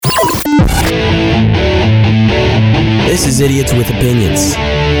This is Idiots with Opinions.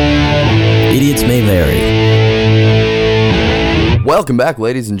 Idiots may vary. Welcome back,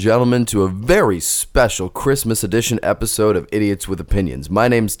 ladies and gentlemen, to a very special Christmas edition episode of Idiots with Opinions. My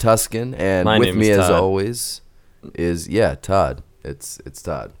name's Tuscan, and with me, as always, is Todd. It's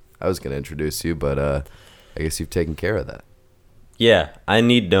Todd. I was going to introduce you, but I guess you've taken care of that. Yeah, I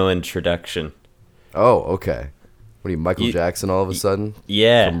need no introduction. Oh, okay. What are you, Michael Jackson all of a sudden?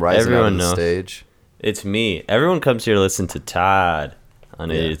 Yeah, From rising everyone out knows. of the stage? It's me. Everyone comes here to listen to Todd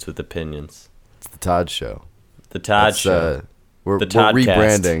on Idiots with Opinions. It's the Todd Show. The Todd Show. We're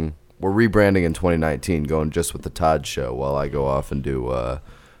rebranding. We're rebranding in 2019, going just with the Todd Show while I go off and do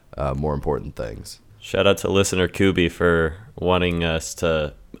more important things. Shout out to listener Kubi for wanting us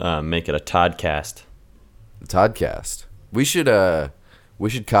to make it a Toddcast. The Toddcast. We should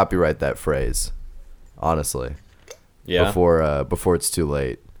copyright that phrase, honestly. Yeah. Before it's too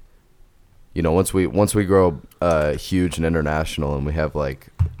late. You know, once we grow huge and international, and we have like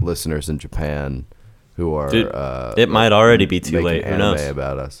listeners in Japan who are it might already be too late. Who knows?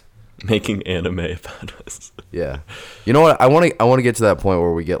 About us. Making anime about us. Yeah. You know what? I want to get to that point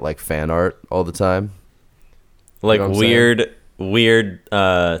where we get like fan art all the time. Like you know weird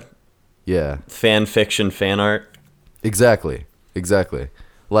yeah. fan fiction fan art. Exactly.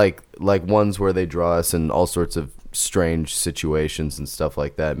 Like ones where they draw us in all sorts of strange situations and stuff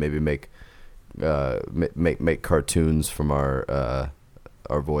like that. Maybe make cartoons from our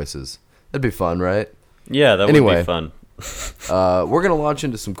voices. That'd be fun, right? Yeah, that would be fun. We're gonna launch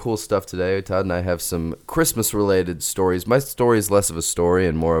into some cool stuff today. Todd and I have some Christmas related stories. My story is less of a story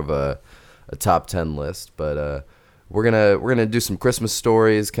and more of a top 10 list, but we're gonna do some Christmas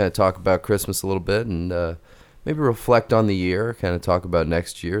stories, kind of talk about Christmas a little bit, and maybe reflect on the year, kind of talk about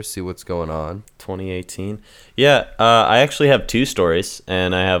next year, see what's going on. 2018. Yeah, I actually have two stories,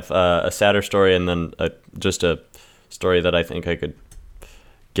 and I have a sadder story and then just a story that I think I could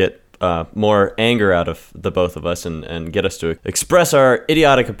get more anger out of the both of us and get us to express our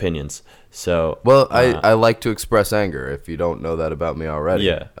idiotic opinions. So, well, I like to express anger, if you don't know that about me already.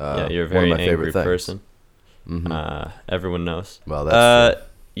 Yeah, you're a very angry person. Mm-hmm. Everyone knows. Well, that's true.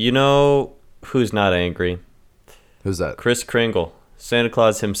 You know who's not angry? Who's that? Kris Kringle, Santa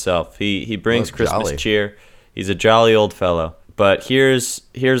Claus himself. He brings Christmas jolly. cheer. He's a jolly old fellow. But here's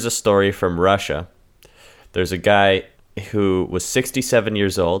a story from Russia. There's a guy who was 67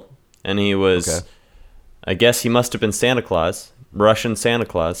 years old, and he was, okay. I guess he must have been Santa Claus, Russian Santa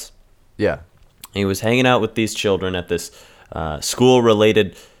Claus. Yeah. He was hanging out with these children at this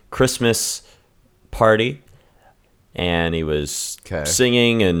school-related Christmas party. And he was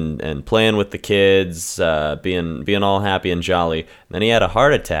singing and playing with the kids, being all happy and jolly. And then he had a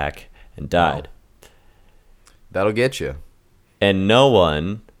heart attack and died. Wow. That'll get you. And no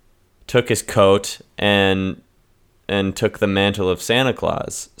one took his coat and took the mantle of Santa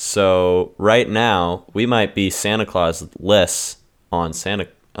Claus. So right now we might be Santa Claus-less on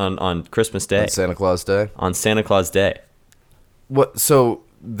Christmas Day. On Santa Claus Day? On Santa Claus Day. What? So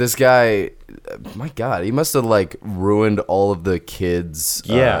this guy, my God, he must have like ruined all of the kids'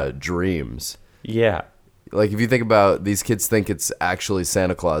 dreams. Yeah. Like if you think about, these kids think it's actually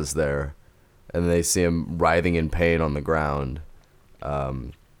Santa Claus there, and they see him writhing in pain on the ground,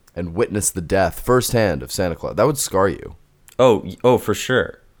 and witness the death firsthand of Santa Claus. That would scar you. Oh, for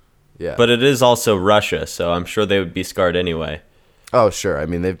sure. Yeah. But it is also Russia, so I'm sure they would be scarred anyway. Oh, sure. I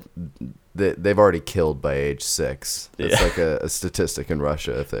mean, they've already killed by age 6. It's like a statistic in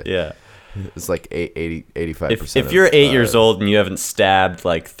Russia. It's like 85%. If you're 8 years old and you haven't stabbed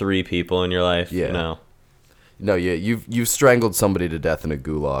like 3 people in your life, No, you've strangled somebody to death in a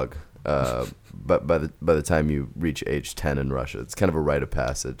gulag. But by the time you reach age 10 in Russia, it's kind of a rite of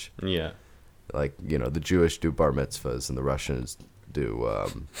passage. Yeah. Like, you know, the Jewish do bar mitzvahs and the Russians do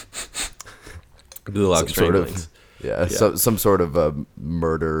gulag stranglings. Some sort of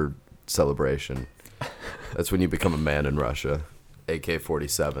murder celebration. That's when you become a man in Russia.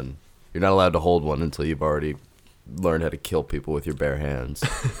 AK-47. You're not allowed to hold one until you've already learned how to kill people with your bare hands.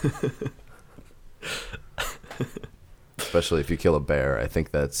 Especially if you kill a bear. I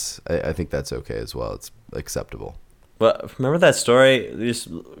think that's okay as well. It's acceptable. But remember that story? Just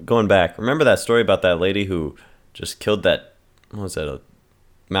going back. Remember that story about that lady who just killed that? What was that? A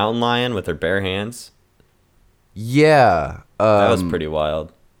mountain lion with her bare hands? Yeah. That was pretty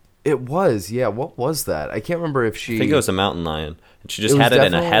wild. It was, yeah. What was that? I can't remember if she... I think it was a mountain lion. And she just had it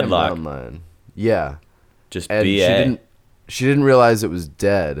in a headlock. Mountain lion. Yeah. Just and BA. She didn't realize it was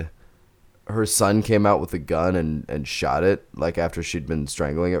dead. Her son came out with a gun and shot it, like after she'd been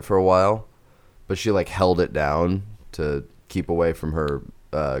strangling it for a while. But she like held it down to keep away from her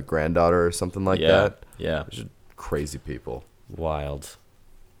granddaughter or something like that. Yeah. crazy people. Wild.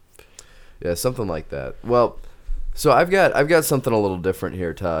 Yeah, something like that. Well, so I've got something a little different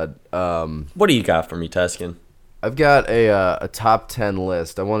here, Todd. What do you got for me, Tuscan? I've got a top 10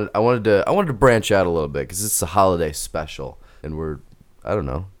 list. I wanted to branch out a little bit because it's a holiday special, and I don't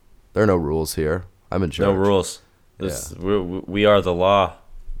know. There are no rules here. I'm in charge. No rules. We are the law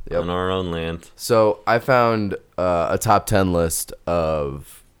Yep. on our own land. So I found a top 10 list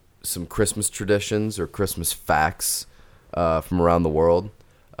of some Christmas traditions or Christmas facts from around the world,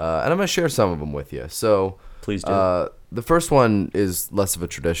 and I'm gonna share some of them with you. So Please do. The first one is less of a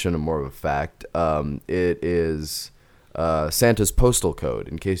tradition and more of a fact. It is Santa's postal code.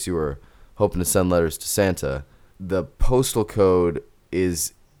 In case you were hoping to send letters to Santa, the postal code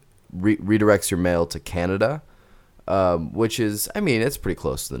is redirects your mail to Canada, which is, I mean, it's pretty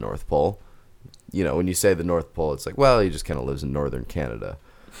close to the North Pole. You know, when you say the North Pole, it's like, well, he just kind of lives in northern Canada.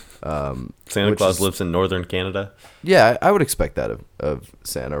 Santa Claus lives in northern Canada? Yeah, I would expect that of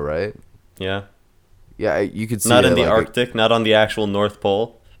Santa, right? Yeah. Yeah, you could see not in the Arctic, not on the actual North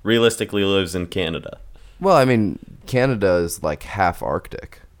Pole. Realistically, lives in Canada. Well, I mean, Canada is like half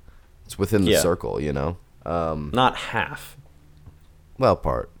Arctic. It's within the circle, you know. Not half. Well,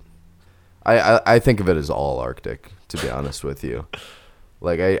 part. I think of it as all Arctic, to be honest with you.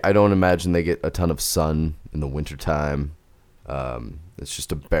 Like, I don't imagine they get a ton of sun in the wintertime. It's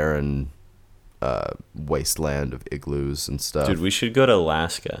just a barren wasteland of igloos and stuff. Dude, we should go to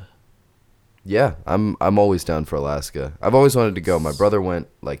Alaska. Yeah, I'm always down for Alaska. I've always wanted to go. My brother went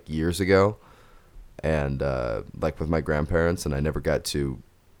like years ago, and like with my grandparents, and I never got to.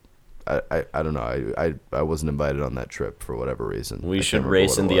 I don't know. I wasn't invited on that trip for whatever reason. We should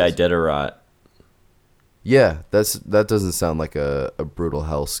race in the Iditarod. Yeah, that doesn't sound like a brutal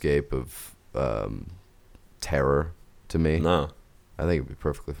hellscape of terror to me. No, I think it'd be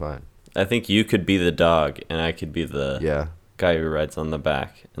perfectly fine. I think you could be the dog, and I could be the guy who rides on the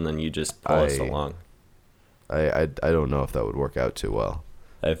back, and then you just pull us along. I don't know if that would work out too well.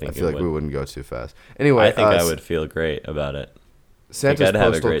 I feel like we wouldn't go too fast. Anyway, I think I would feel great about it. Santa's I'd have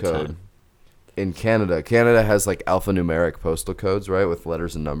a postal great code time. in Canada. Canada has like alphanumeric postal codes, right, with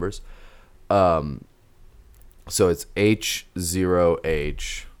letters and numbers. So it's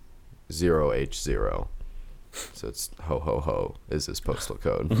H0H0H0. So it's ho ho ho is his postal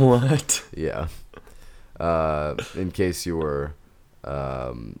code. What? Yeah. In case you were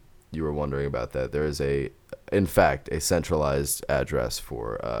wondering about that, there is in fact a centralized address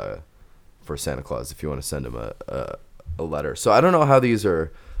for Santa Claus if you want to send him a letter. So I don't know how these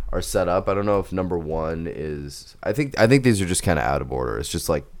are set up. I don't know if number one is. I think these are just kind of out of order. It's just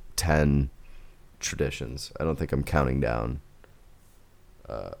like 10 traditions. I don't think I'm counting down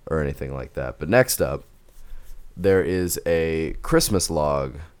or anything like that. But next up, there is a Christmas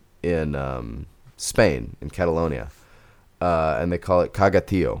log in Spain, in Catalonia, and they call it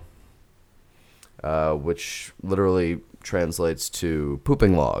Cagatillo, which literally translates to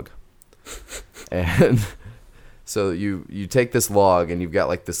pooping log. And so you take this log and you've got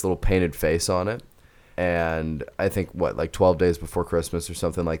like this little painted face on it, and I think like 12 days before Christmas or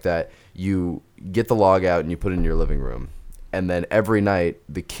something like that, you get the log out and you put it in your living room, and then every night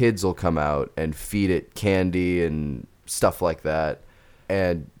the kids will come out and feed it candy and stuff like that,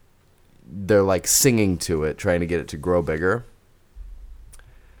 and they're like singing to it, trying to get it to grow bigger.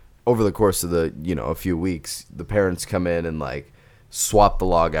 Over the course of a few weeks, the parents come in and like swap the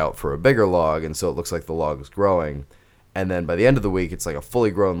log out for a bigger log, and so it looks like the log is growing. And then by the end of the week, it's like a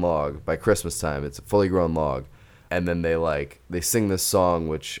fully grown log. By Christmas time, it's a fully grown log. And then they sing this song,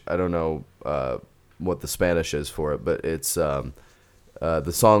 which I don't know what the Spanish is for it, but it's the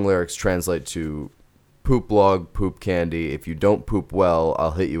song lyrics translate to poop log, poop candy. If you don't poop well,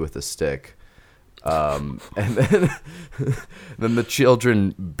 I'll hit you with a stick. And then the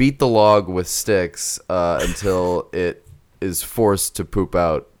children beat the log with sticks until it is forced to poop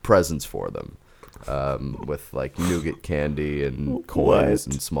out presents for them, with like nougat candy and coins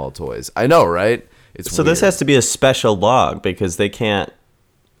and small toys. I know, right? It's so weird. This has to be a special log because they can't.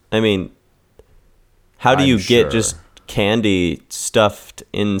 I mean, how do you get just candy stuffed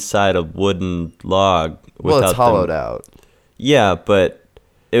inside a wooden log? Well, it's hollowed out. Yeah, but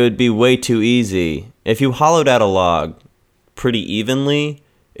it would be way too easy. If you hollowed out a log pretty evenly,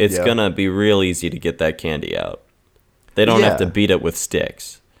 it's gonna be real easy to get that candy out. They don't have to beat it with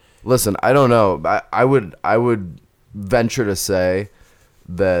sticks. Listen, I don't know. I would venture to say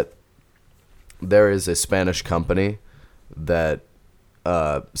that there is a Spanish company that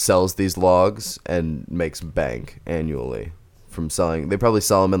sells these logs and makes bank annually from selling. They probably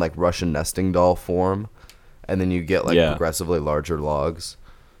sell them in like Russian nesting doll form, and then you get like progressively larger logs.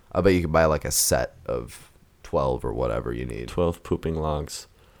 I bet you could buy like a set of 12 or whatever you need. 12 pooping logs.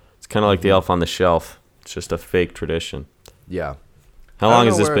 It's kind of like the Elf on the Shelf. It's just a fake tradition. Yeah. How long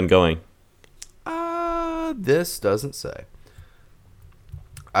has this been going? This doesn't say.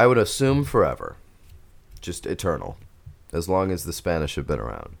 I would assume forever. Just eternal. As long as the Spanish have been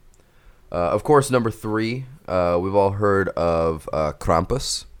around. Of course, number 3, we've all heard of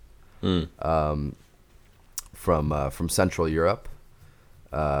Krampus. From Central Europe.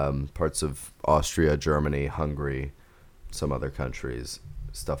 Parts of Austria, Germany, Hungary, some other countries,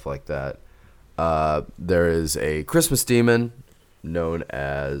 stuff like that. There is a Christmas demon known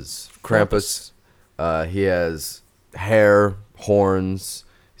as Krampus. He has hair, horns.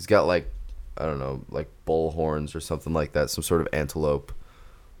 He's got like bull horns or something like that, some sort of antelope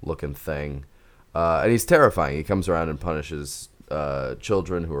looking thing. And he's terrifying. He comes around and punishes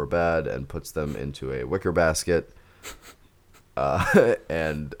children who are bad and puts them into a wicker basket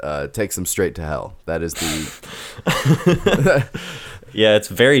and takes them straight to hell. That is the... Yeah, it's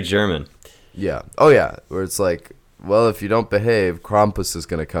very German. Yeah. Oh, yeah. Where it's like, well, if you don't behave, Krampus is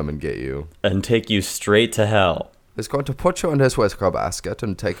going to come and get you. And take you straight to hell. He's going to put you in his wicker basket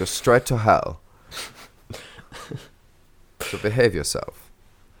and take you straight to hell. So behave yourself.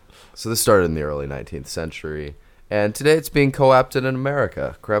 So this started in the early 19th century. And today it's being co-opted in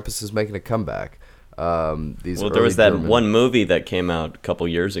America. Krampus is making a comeback. There was that one movie that came out a couple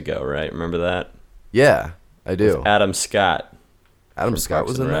years ago, right? Remember that? Yeah, I do. With Adam Scott. Adam Scott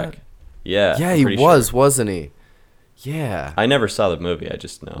was in that? Yeah. Yeah, he was, wasn't he? Yeah. I never saw the movie. I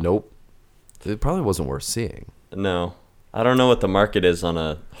just know. Nope. It probably wasn't worth seeing. No. I don't know what the market is on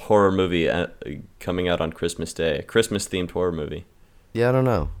a horror movie coming out on Christmas Day. A Christmas-themed horror movie. Yeah, I don't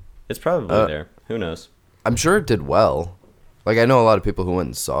know. It's probably there. Who knows? I'm sure it did well. Like, I know a lot of people who went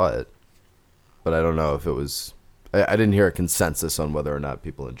and saw it. But I don't know if it was... I didn't hear a consensus on whether or not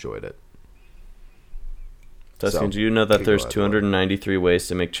people enjoyed it. Tuscan, do you know that there's 293 ways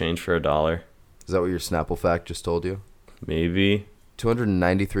to make change for $1? Is that what your Snapple fact just told you? Maybe.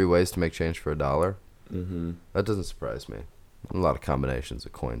 293 ways to make change for $1? Mm-hmm. That doesn't surprise me. A lot of combinations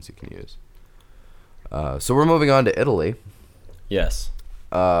of coins you can use. So we're moving on to Italy. Yes.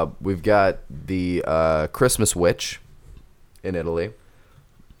 We've got the Christmas witch in Italy.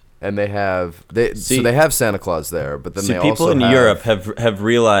 And they have Santa Claus there, but then they also people in Europe have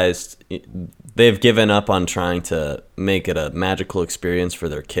realized they've given up on trying to make it a magical experience for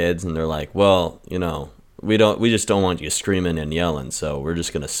their kids, and they're like, well, we just don't want you screaming and yelling, so we're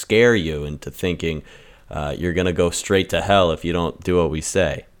just gonna scare you into thinking you're gonna go straight to hell if you don't do what we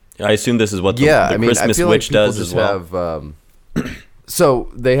say. I assume this is what the Christmas witch does as well. So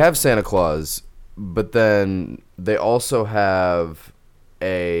they have Santa Claus, but then they also have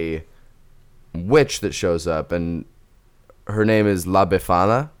a witch that shows up, and her name is La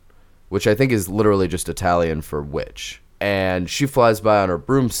Befana, which I think is literally just Italian for witch. And she flies by on her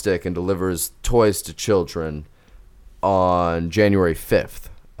broomstick and delivers toys to children on January 5th,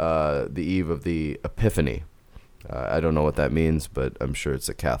 the eve of the Epiphany. I don't know what that means, but I'm sure it's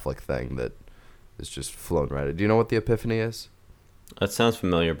a Catholic thing that is just flown right. Do you know what the Epiphany is? That sounds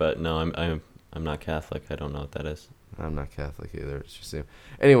familiar, but no, I'm not Catholic. I don't know what that is. I'm not Catholic either. It's just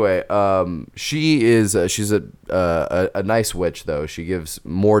anyway. She's a nice witch though. She gives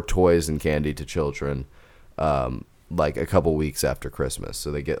more toys and candy to children, like a couple weeks after Christmas.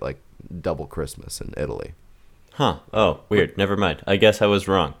 So they get like double Christmas in Italy. Huh? Oh, weird. Never mind. I guess I was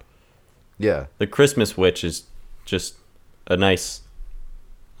wrong. Yeah. The Christmas witch is just a nice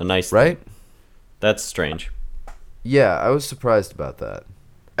right? Thing. That's strange. Yeah, I was surprised about that.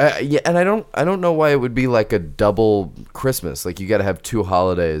 Yeah, and I don't know why it would be like a double Christmas. Like you got to have 2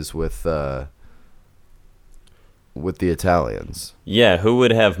 holidays with the Italians. Yeah, who would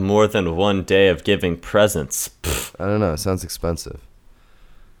have more than one day of giving presents? Pfft. I don't know. It sounds expensive.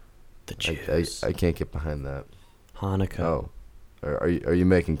 The Jews. I can't get behind that. Hanukkah. Oh, are you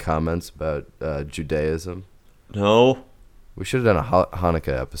making comments about Judaism? No. We should have done a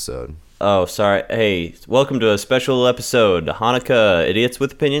Hanukkah episode. Oh, sorry. Hey, welcome to a special episode. Hanukkah, Idiots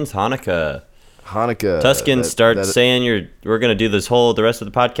with Opinions, Hanukkah. Tuscan, saying we're going to do the rest of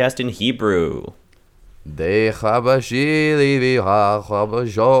the podcast in Hebrew.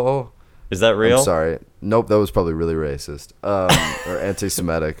 Is that real? I'm sorry. Nope, that was probably really racist. Or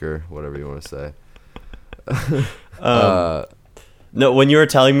anti-Semitic or whatever you want to say. No, when you were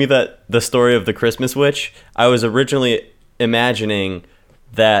telling me that the story of the Christmas witch, I was originally imagining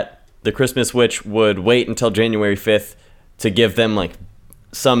that the Christmas witch would wait until January 5th to give them like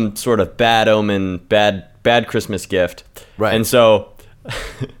some sort of bad omen, bad Christmas gift. Right. And so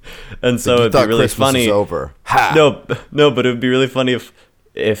it'd be really Christmas funny. Is over. Ha! No, but it would be really funny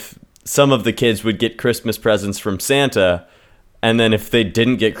if some of the kids would get Christmas presents from Santa, and then if they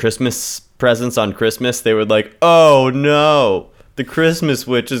didn't get Christmas presents on Christmas, they would like, oh no, the Christmas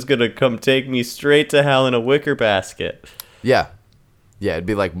witch is gonna come take me straight to hell in a wicker basket. Yeah. Yeah, it'd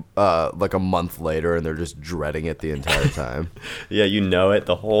be like a month later, and they're just dreading it the entire time. Yeah, you know it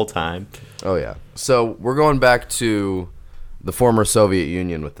the whole time. Oh, yeah. So we're going back to the former Soviet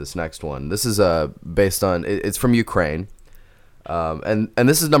Union with this next one. This is based on, it's from Ukraine. And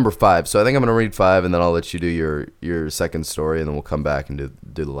this is number 5. So I think I'm going to read 5, and then I'll let you do your second story, and then we'll come back and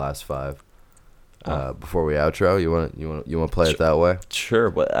do the last 5 before we outro. You want to play it that way? Sure.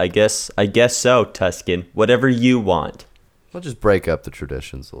 Well, I guess so, Tuscan. Whatever you want. We'll just break up the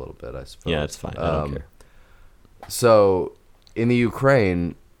traditions a little bit, I suppose. Yeah, it's fine. I don't care. So, in the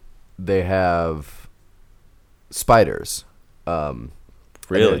Ukraine, they have spiders.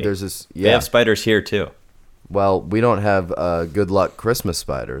 Really? There's this. Yeah. They have spiders here too. Well, we don't have good luck Christmas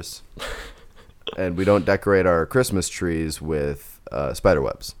spiders, and we don't decorate our Christmas trees with spider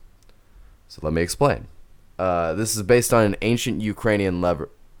webs. So let me explain. This is based on an ancient Ukrainian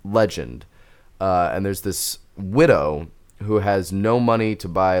legend, and there's this widow who has no money to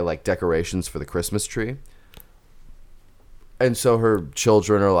buy like decorations for the Christmas tree. And so her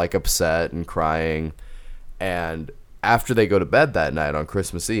children are like upset and crying. And after they go to bed that night on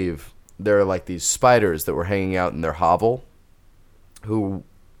Christmas Eve, there are like these spiders that were hanging out in their hovel who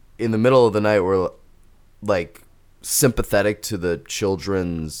in the middle of the night were like sympathetic to the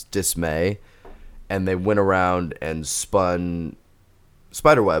children's dismay. And they went around and spun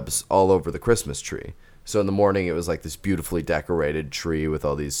spider webs all over the Christmas tree. So in the morning, it was like this beautifully decorated tree with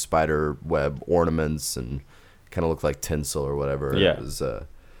all these spider web ornaments and kind of looked like tinsel or whatever. Yeah. It was,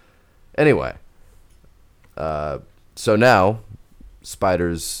 anyway, so now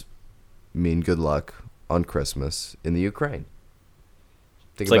spiders mean good luck on Christmas in the Ukraine.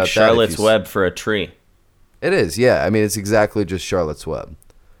 Think it's about like Charlotte's Web for a tree. It is, yeah. I mean, it's exactly just Charlotte's Web.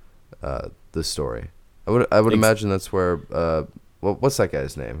 The story. I would imagine that's where. What's that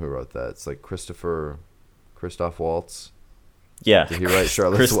guy's name who wrote that? It's like Christoph Waltz. Yeah. Did he write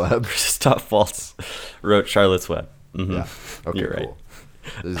Charlotte's Web? Christoph Waltz wrote Charlotte's Web. Mm-hmm. Yeah. Okay, You're cool.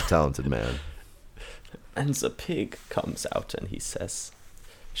 Right. This is a talented man. And the pig comes out and he says,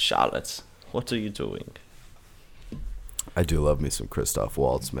 Charlotte, what are you doing? I do love me some Christoph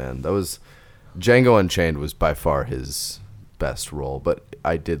Waltz, man. That was Django Unchained was by far his best role, but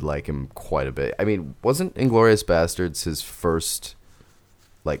I did like him quite a bit. I mean, wasn't Inglourious Basterds his first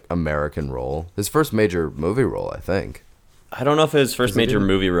like American role? His first major movie role, I think. I don't know if it was his first major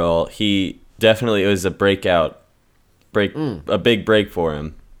movie role. He definitely, it was a a big break for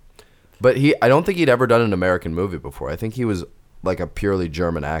him. But I don't think he'd ever done an American movie before. I think he was like a purely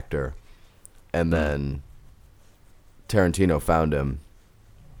German actor. And then Tarantino found him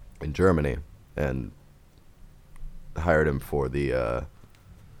in Germany and hired him for the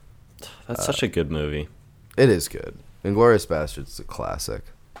that's such a good movie. It is good. Inglourious Basterds is a classic.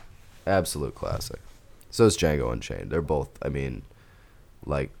 Absolute classic. So is Django Unchained. They're both, I mean,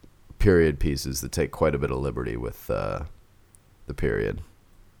 like period pieces that take quite a bit of liberty with the period.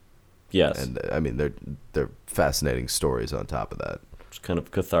 Yes. And I mean, they're fascinating stories on top of that. It's kind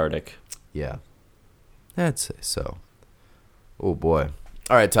of cathartic. Yeah. I'd say so. Oh boy.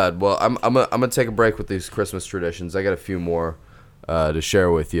 All right, Todd. Well, I'm gonna take a break with these Christmas traditions. I got a few more to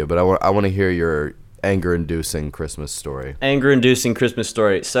share with you, but I want to hear your anger-inducing Christmas story. Anger-inducing Christmas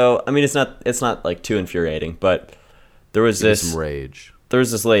story. So, I mean, it's not like too infuriating, but there was some rage. There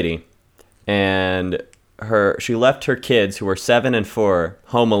was this lady, and she left her kids who were 7 and 4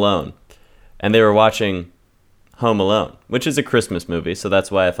 home alone, and they were watching Home Alone, which is a Christmas movie, so that's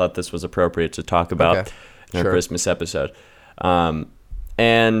why I thought this was appropriate to talk about in our Christmas episode.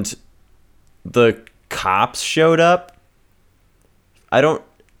 And the cops showed up.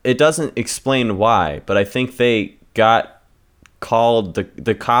 It doesn't explain why, but I think they got called,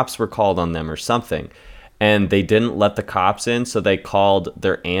 the cops were called on them or something, and they didn't let the cops in, so they called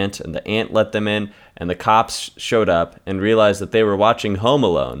their aunt, and the aunt let them in, and the cops showed up and realized that they were watching Home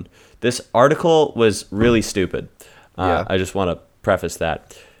Alone. This article was really stupid. I just want to preface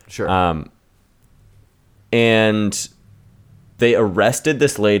that. Sure. And they arrested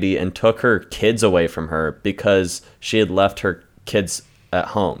this lady and took her kids away from her because she had left her kids at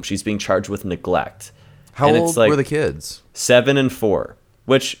home. She's being charged with neglect. How old were the kids? 7 and 4,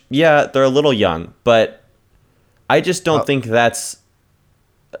 which, yeah, they're a little young, but I just don't think that's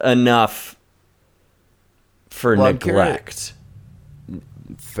enough for neglect.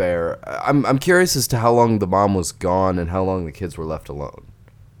 Fair. I'm curious as to how long the mom was gone and how long the kids were left alone.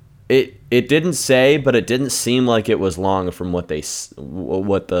 It didn't say, but it didn't seem like it was long from what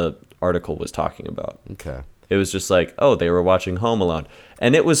the article was talking about. Okay. It was just like, oh, they were watching Home Alone,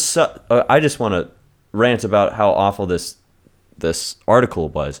 and it was. I just want to rant about how awful this article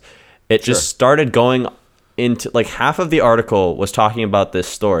was. It just started going into, like, half of the article was talking about this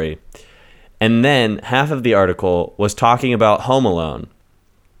story, and then half of the article was talking about Home Alone,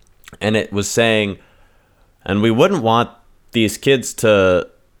 and it was saying, and we wouldn't want these kids to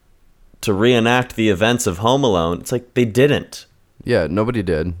reenact the events of Home Alone. It's like, they didn't. Yeah, nobody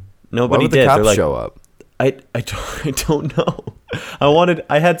did. Nobody Why would did. the cops like, show up? I don't know.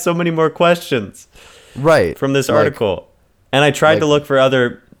 I had so many more questions from this article, and I tried to look for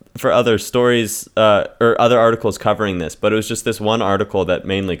other stories or other articles covering this, but it was just this one article that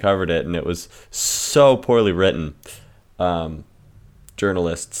mainly covered it, and it was so poorly written.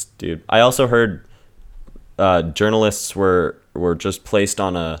 Journalists, dude. I also heard journalists were just placed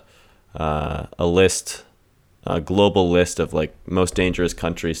on a list, a global list of, like, most dangerous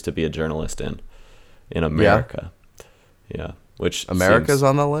countries to be a journalist in America. Yeah. Which America's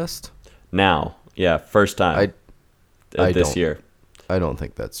on the list? Now. Yeah, first time this year. I don't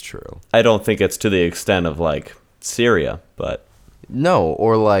think that's true. I don't think it's to the extent of, like, Syria, but... No,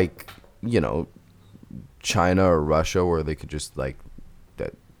 or, like, China or Russia, where they could just, like,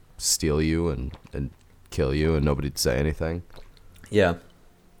 steal you and kill you and nobody'd say anything. Yeah.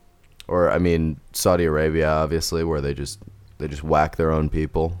 Or, I mean, Saudi Arabia, obviously, where they just whack their own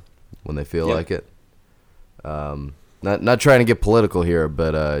people when they feel like it. Not trying to get political here,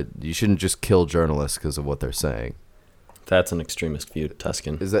 but you shouldn't just kill journalists because of what they're saying. That's an extremist view,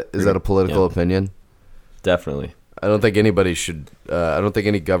 Tuscan. Is that a political opinion? Definitely. I don't think anybody should. I don't think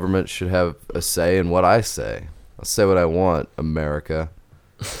any government should have a say in what I say. I'll say what I want, America.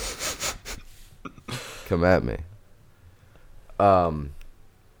 Come at me. How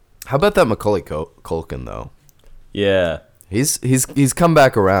about that Macaulay Culkin though? Yeah. He's come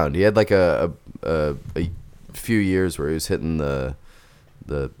back around. He had like a few years where he was hitting the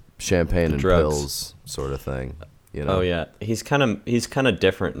champagne and drugs. Pills sort of thing. Oh yeah, he's kind of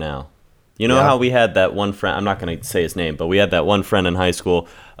different now. You know how we had that one friend. I'm not going to say his name, but we had that one friend in high school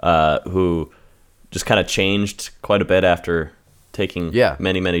who just kind of changed quite a bit after taking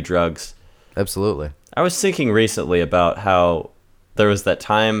many drugs. Absolutely. I was thinking recently about how there was that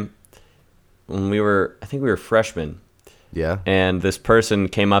time when I think we were freshmen. Yeah. And this person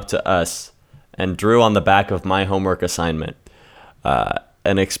came up to us and drew on the back of my homework assignment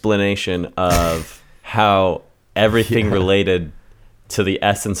an explanation of how everything related to the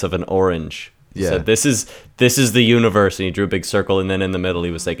essence of an orange. He said, this is the universe, and he drew a big circle, and then in the middle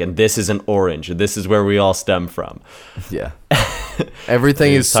he was like, and this is an orange, and this is where we all stem from. Yeah.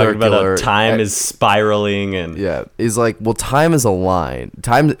 Everything is circular. About how time is spiraling, and he's like, well, time is a line.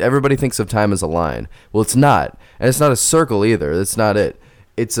 Everybody thinks of time as a line. Well, it's not, and it's not a circle either. That's not it.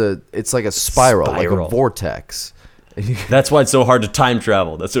 It's like a spiral, like a vortex. That's why it's so hard to time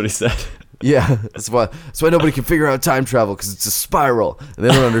travel. That's what he said. Yeah, that's why nobody can figure out time travel, because it's a spiral, and they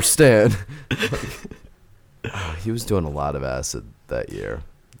don't understand. He was doing a lot of acid that year.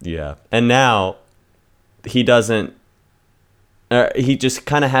 Yeah, and now he doesn't. He just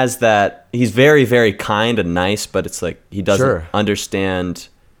kind of has that. He's very, very kind and nice, but it's like he doesn't understand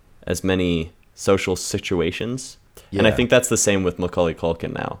as many social situations. Yeah. And I think that's the same with Macaulay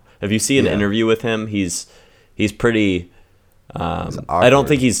Culkin now. If you see an interview with him, he's pretty. I don't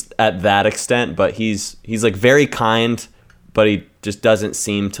think he's at that extent, but he's like very kind, but he just doesn't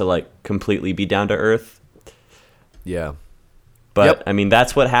seem to like completely be down to earth. Yeah. But I mean,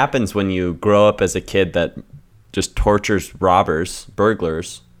 that's what happens when you grow up as a kid that just tortures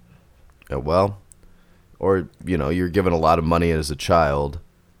burglars. Well, or you're given a lot of money as a child,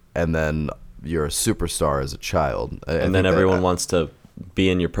 and then you're a superstar as a child, and then everyone wants to be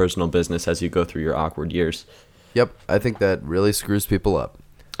in your personal business as you go through your awkward years. Yep, I think that really screws people up.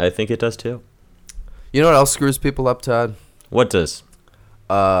 I think it does too. You know what else screws people up, Todd? What does?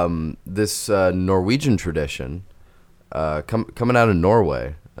 This Norwegian tradition coming out of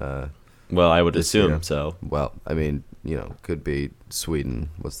Norway. Well, I would assume so. Well, I mean, could be Sweden.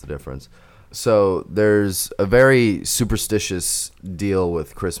 What's the difference? So there's a very superstitious deal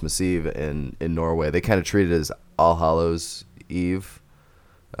with Christmas Eve in Norway. They kind of treat it as All Hallows Eve.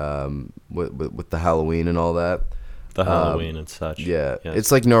 With the Halloween and all that, the Halloween and such. Yeah,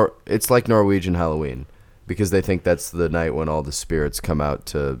 yes. It's like Norwegian Halloween, because they think that's the night when all the spirits come out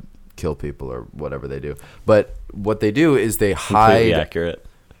to kill people or whatever they do. But what they do is they hide. Completely accurate.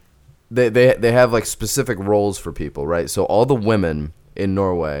 They have like specific roles for people, right? So all the women in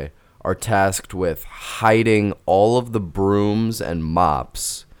Norway are tasked with hiding all of the brooms and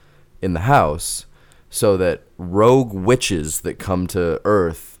mops in the house so that rogue witches that come to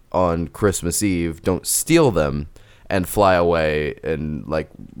Earth on Christmas Eve don't steal them and fly away and like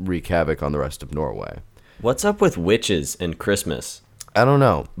wreak havoc on the rest of Norway. What's up with witches and Christmas? I don't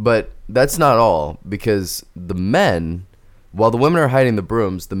know, but that's not all, because the men, while the women are hiding the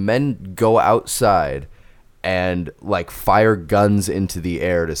brooms, the men go outside and like fire guns into the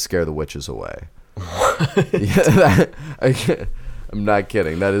air to scare the witches away. Yeah, I'm not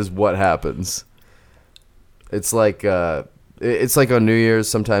kidding. That is what happens. It's like on New Year's.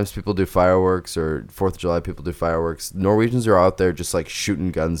 Sometimes people do fireworks, or 4th of July people do fireworks. Norwegians are out there just like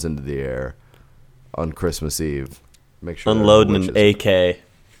shooting guns into the air on Christmas Eve. Make sure unloading an AK.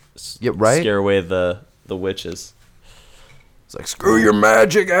 Yeah, right. Scare away the witches. It's like, screw your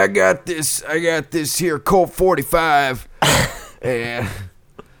magic. I got this here Colt 45. And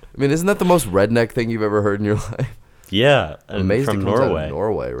I mean, isn't that the most redneck thing you've ever heard in your life? Yeah, and amazed from it comes Norway. Out of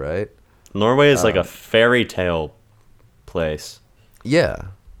Norway, right? Norway is like a fairy tale place. Yeah.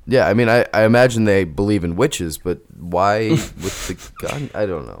 Yeah, I mean, I imagine they believe in witches, but why with the gun? I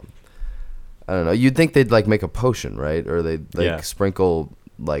don't know. You'd think they'd like make a potion, right? Or they'd like sprinkle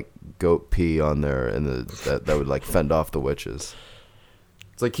like goat pee on there, and that would like fend off the witches.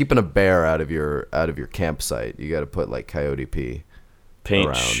 It's like keeping a bear out of your campsite. You got to put like coyote pee.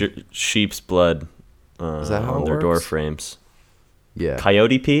 Paint sheep's blood Is that how on it their works? door frames. Yeah.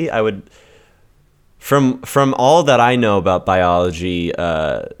 Coyote pee, I would. From all that I know about biology,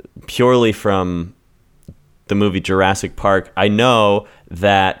 purely from the movie Jurassic Park, I know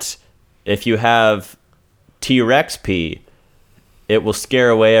that if you have T-Rex pee, it will scare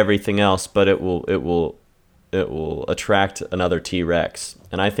away everything else, but it will attract another T-Rex,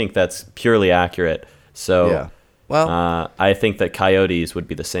 and I think that's purely accurate. So, Yeah. Well, I think that coyotes would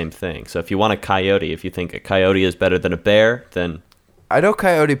be the same thing. So if you want a coyote, if you think a coyote is better than a bear, then I know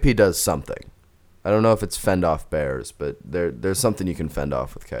coyote pee does something. I don't know if it's fend off bears, but there's something you can fend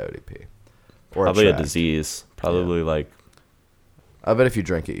off with coyote pee. Or probably a attract. disease. Probably like I bet if you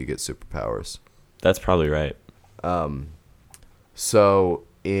drink it, you get superpowers. that's probably right. So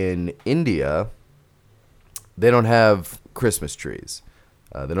in India, they don't have Christmas trees.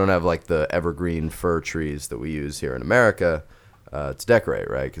 They don't have like the evergreen fir trees that we use here in America to decorate,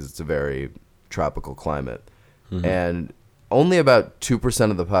 right? Because it's a very tropical climate. Mm-hmm. And only about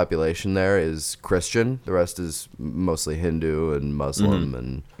 2% of the population there is Christian. The rest is mostly Hindu and Muslim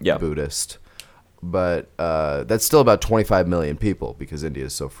and Buddhist. But that's still about 25 million people because India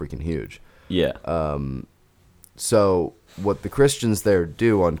is so freaking huge. Yeah. So what the Christians there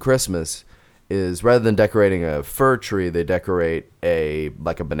do on Christmas is rather than decorating a fir tree, they decorate a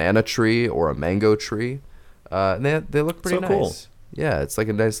banana tree or a mango tree. And they look pretty nice. Cool. Yeah, it's like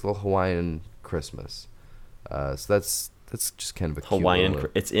a nice little Hawaiian Christmas. So that's just kind of a Hawaiian.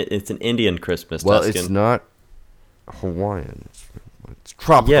 Cute it's an Indian Christmas. well, Tuscan. it's not Hawaiian. It's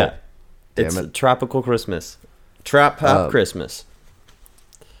tropical. Yeah, Damn it's it. tropical Christmas. Trap Hop Christmas.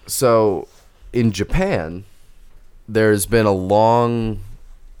 So in Japan, there's been a long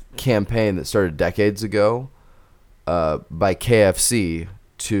campaign that started decades ago by KFC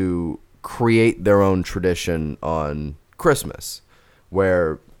to create their own tradition on Christmas,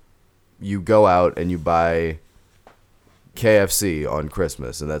 where you go out and you buy KFC on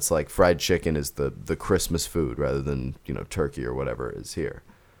Christmas, and that's like fried chicken is the Christmas food rather than turkey or whatever is here.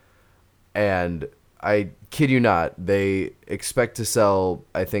 And I kid you not, they expect to sell,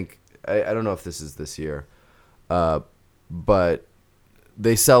 I think, I don't know if this is this year, but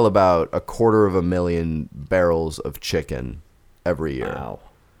they sell about 250,000 barrels of chicken every year.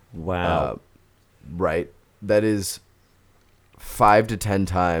 Wow. Right? That is 5 to 10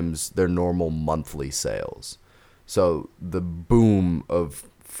 times their normal monthly sales. So the boom of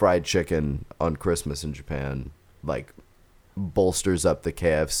fried chicken on Christmas in Japan, like, bolsters up the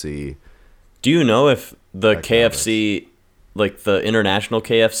KFC. Do you know if the KFC, like the international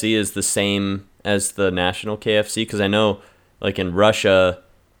KFC, is the same as the national KFC? Because I know, like in Russia,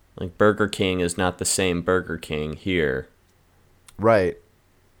 like Burger King is not the same Burger King here. Right.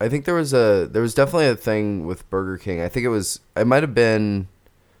 I think there was definitely a thing with Burger King. I think it might have been.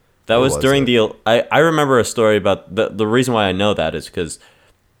 That was during I remember a story about the reason why I know that is because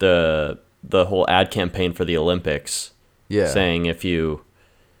the whole ad campaign for the Olympics. Yeah. Saying if you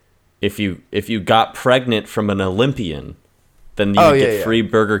got pregnant from an Olympian, then you get free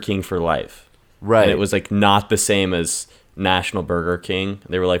Burger King for life. Right. And it was like not the same as National Burger King.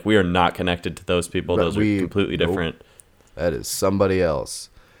 They were like, we are not connected to those people. Those are completely different. That is somebody else.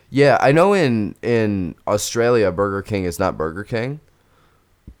 Yeah, I know in Australia, Burger King is not Burger King.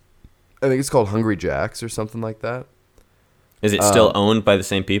 I think it's called Hungry Jack's or something like that. Is it still owned by the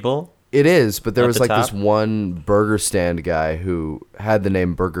same people? It is, but there was like top? this one burger stand guy who had the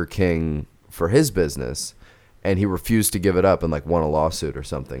name Burger King for his business, and he refused to give it up and like won a lawsuit or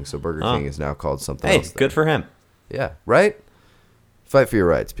something. So Burger King is now called something else. Hey, good for him. Yeah, right? Fight for your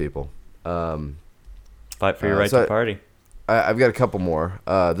rights, people. Fight for your right to party. I've got a couple more.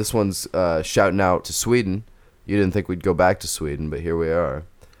 This one's shouting out to Sweden. You didn't think we'd go back to Sweden, but here we are.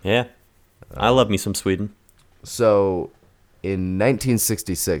 Yeah. I love me some Sweden. So in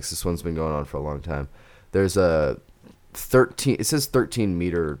 1966, this one's been going on for a long time. There's a 13, it says 13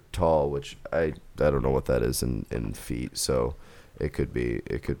 meter tall, which I don't know what that is in feet. So it could be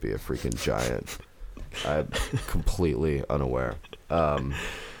a freaking giant. I'm completely unaware. But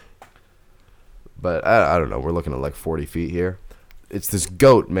I don't know. We're looking at like 40 feet here. It's this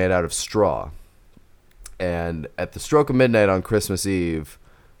goat made out of straw. And at the stroke of midnight on Christmas Eve,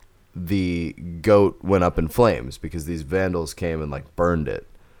 the goat went up in flames because these vandals came and like burned it.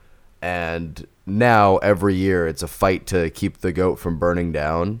 And now every year it's a fight to keep the goat from burning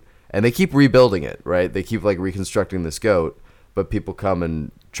down. And they keep rebuilding it, right? They keep like reconstructing this goat, but people come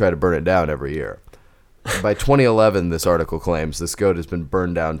and try to burn it down every year. By 2011, this article claims this goat has been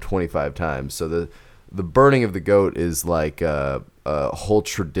burned down 25 times. So the burning of the goat is like a whole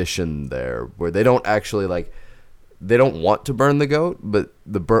tradition there, where they don't actually they don't want to burn the goat, but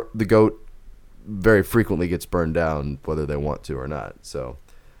the goat very frequently gets burned down whether they want to or not. So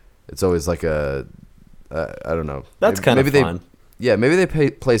it's always like I don't know. That's kind of fun. Maybe they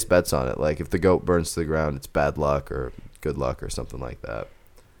place bets on it. Like if the goat burns to the ground, it's bad luck or good luck or something like that.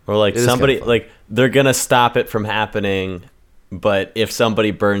 Or like somebody, like they're going to stop it from happening, but if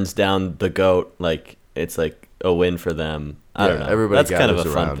somebody burns down the goat, like it's like a win for them. I don't know. Everybody That's kind of a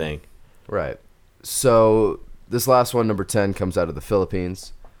around. fun thing. Right. So this last one, number 10, comes out of the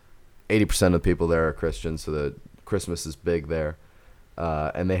Philippines. 80% of the people there are Christian, so the Christmas is big there.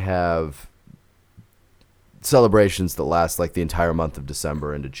 And they have celebrations that last like the entire month of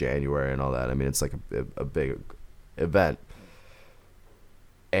December into January and all that. I mean, it's like a big event.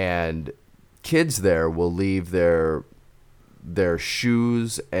 And kids there will leave their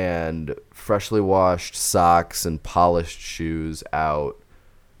shoes and freshly washed socks and polished shoes out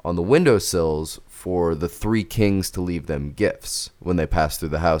on the windowsills for the three kings to leave them gifts when they pass through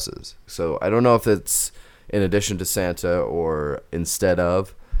the houses. So I don't know if it's in addition to Santa or instead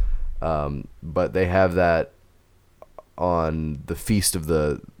of, but they have that on the Feast of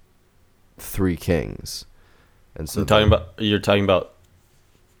the Three Kings. And so you're talking about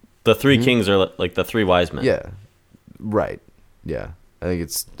the three kings are like the three wise men. Yeah. Right. Yeah. I think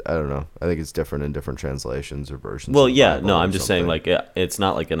it's different in different translations or versions. Well, yeah. No, I'm just saying like it's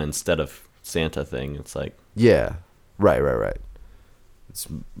not like an instead of Santa thing. It's like. Yeah. Right. It's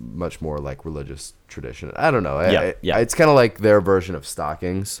much more like religious tradition. I don't know. Yeah. It's kind of like their version of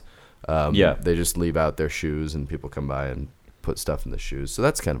stockings. Yeah. They just leave out their shoes and people come by and put stuff in the shoes. So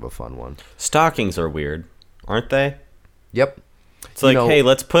that's kind of a fun one. Stockings are weird, aren't they? Yep. It's like, hey,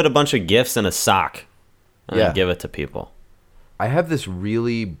 let's put a bunch of gifts in a sock and then give it to people. I have this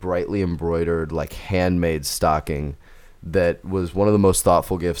really brightly embroidered, like handmade stocking that was one of the most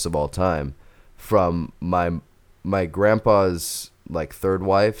thoughtful gifts of all time from my grandpa's like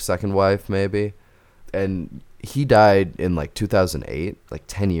second wife maybe. And he died in like 2008, like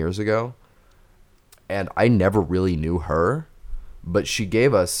 10 years ago. And I never really knew her. But she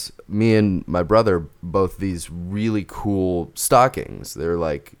gave us, me and my brother, both these really cool stockings. They're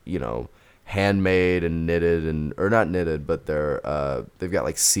like, handmade and knitted or not knitted, but they've got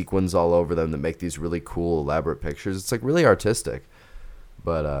like sequins all over them that make these really cool, elaborate pictures. It's like really artistic,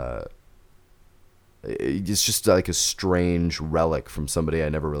 but it's just like a strange relic from somebody I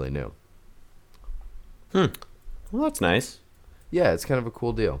never really knew. Well, that's nice. Yeah, it's kind of a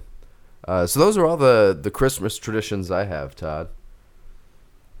cool deal. So those are all the Christmas traditions I have, Todd.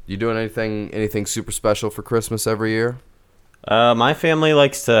 You doing anything super special for Christmas every year? My family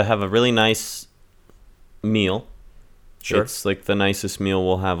likes to have a really nice meal. Sure. It's like the nicest meal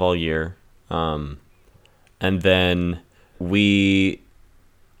we'll have all year. And then we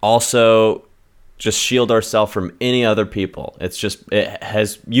also just shield ourselves from any other people. It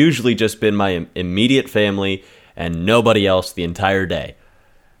has usually just been my immediate family and nobody else the entire day.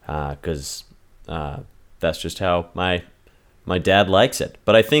 Because that's just how my dad likes it.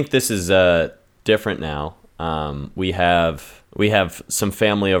 But I think this is different now. We have some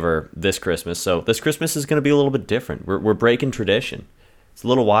family over this Christmas, so this Christmas is going to be a little bit different. We're breaking tradition. It's a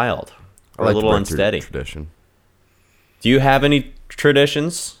little wild. We're a little unsteady. Tradition. Do you have any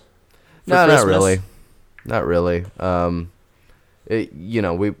traditions? No, not really. Not really.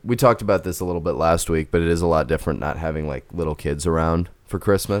 we talked about this a little bit last week, but it is a lot different not having like little kids around for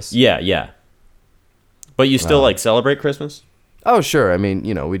Christmas. Yeah. But you still like celebrate Christmas? Oh, sure. I mean,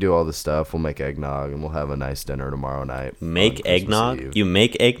 we do all this stuff. We'll make eggnog and we'll have a nice dinner tomorrow night. Make eggnog? Eve. You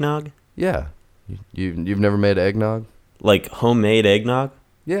make eggnog? Yeah. You've never made eggnog? Like homemade eggnog?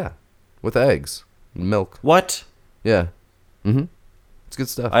 Yeah. With eggs and milk. What? Yeah. Mm-hmm. It's good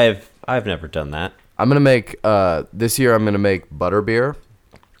stuff. I've never done that. I'm going to make, this year I'm going to make butterbeer.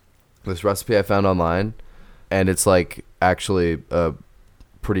 This recipe I found online. And it's like actually a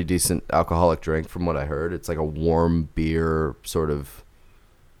pretty decent alcoholic drink from what I heard. It's like a warm beer sort of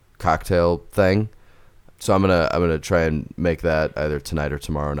cocktail thing. So I'm gonna try and make that either tonight or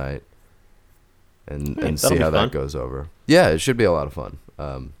tomorrow night, and see how that goes over. Yeah, it should be a lot of fun.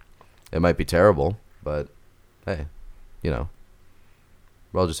 It might be terrible, but hey, we're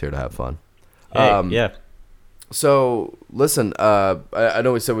all just here to have fun. Hey, yeah. So listen, I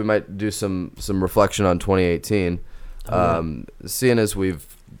know we said we might do some reflection on 2018. Seeing as we've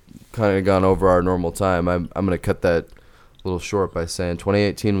kind of gone over our normal time, I'm going to cut that a little short by saying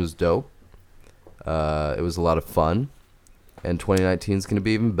 2018 was dope. It was a lot of fun, and 2019 is going to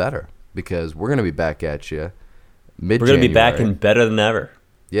be even better because we're going to be back at you mid-January. We're going to be back and better than ever.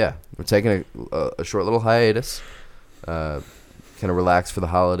 Yeah, we're taking a short little hiatus, kind of relax for the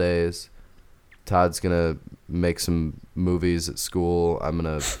holidays. Todd's going to make some movies at school. I'm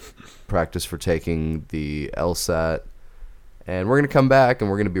going to practice for taking the LSAT. And we're going to come back and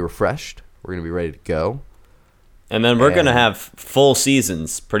we're going to be refreshed. We're going to be ready to go. And then we're going to have full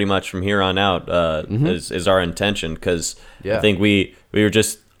seasons pretty much from here on out is our intention because I think we were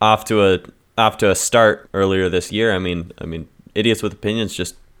just off to a start earlier this year. I mean, Idiots with Opinions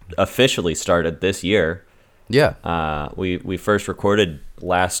just officially started this year. Yeah. We first recorded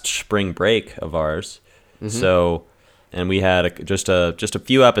last spring break of ours. So, and we had just a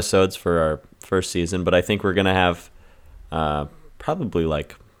few episodes for our first season, but I think we're going to have probably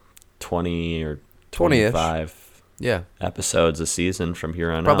like 20 or 25 episodes a season from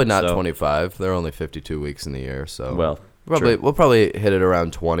here on probably out. Not so, 25. There are only 52 weeks in the year, so we'll probably hit it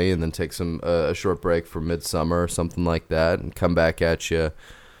around 20 and then take a short break for midsummer or something like that and come back at you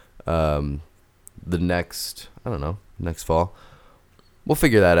the next fall. We'll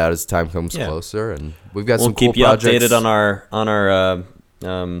figure that out as time comes closer, and we've got some cool projects. We'll keep you updated on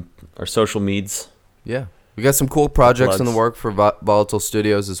our social medias. Yeah, we got some cool projects in the work for Volatile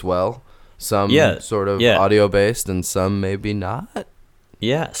Studios as well. Some sort of audio based, and some maybe not.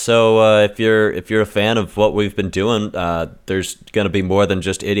 Yeah. So if you're a fan of what we've been doing, there's going to be more than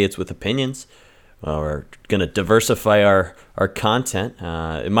just Idiots with Opinions. We're going to diversify our content.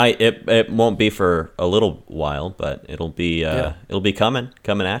 It won't be for a little while, but it'll be coming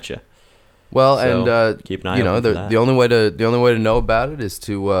at you. Well, so and keep an eye out for that. the only way to know about it is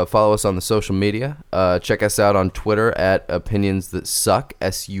to follow us on the social media. Check us out on Twitter at Opinions That Suck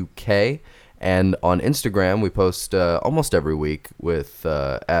SUK, and on Instagram we post almost every week with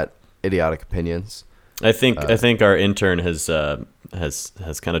at Idiotic Opinions. I think our intern has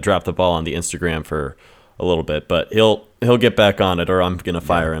kind of dropped the ball on the Instagram for a little bit, but he'll get back on it, or I'm gonna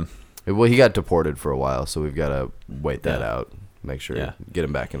fire him. Well, he got deported for a while, so we've got to wait that out. Make sure get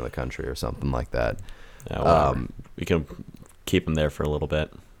him back into the country or something like that. We can keep him there for a little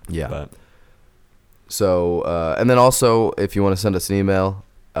bit. Yeah. But. So and then also, if you want to send us an email,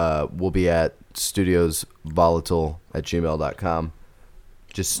 we'll be at studiosvolatile@gmail.com.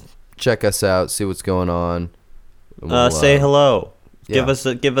 Just check us out, see what's going on. Say hello. Yeah.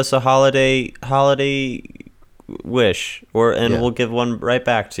 Give us a holiday wish, we'll give one right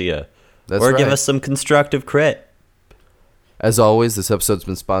back to you. That's right. Give us some constructive crit. As always, this episode's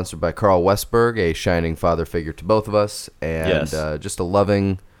been sponsored by Carl Westberg, a shining father figure to both of us, and just a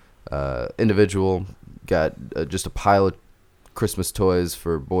loving individual. Got just a pile of Christmas toys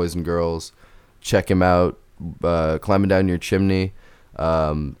for boys and girls. Check him out. Climbing down your chimney.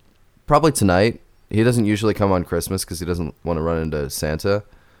 Probably tonight. He doesn't usually come on Christmas because he doesn't want to run into Santa.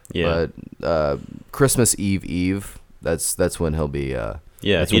 Yeah. But Christmas Eve, that's when he'll be.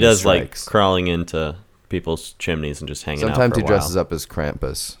 He does like crawling into people's chimneys and just hanging out for a while. Sometimes he dresses up as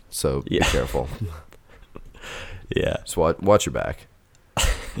Krampus, so be careful. Yeah. Just watch your back.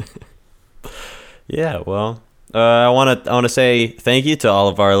 Yeah, well, I want to say thank you to all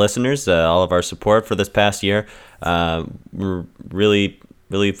of our listeners, all of our support for this past year. We're really,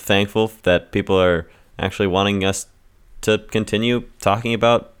 really thankful that people are actually wanting us to continue talking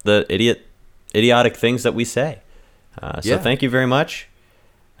about the idiotic things that we say. So thank you very much.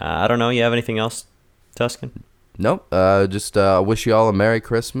 I don't know, you have anything else, Tuscan? Nope. Just wish you all a Merry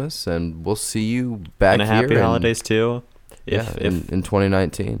Christmas, and we'll see you back and a here. Happy Holidays too. in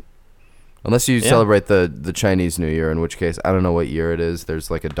 2019. Unless you celebrate the Chinese New Year, in which case, I don't know what year it is.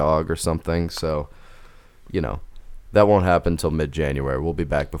 There's like a dog or something. So, that won't happen until mid-January. We'll be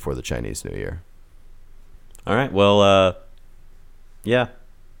back before the Chinese New Year. All right. Well, yeah.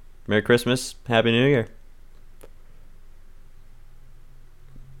 Merry Christmas. Happy New Year.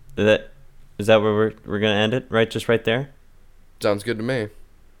 Is that where we're going to end it? Right? Just right there? Sounds good to me.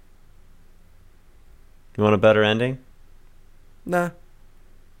 You want a better ending? Nah.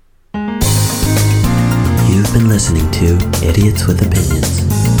 You've been listening to Idiots with Opinions.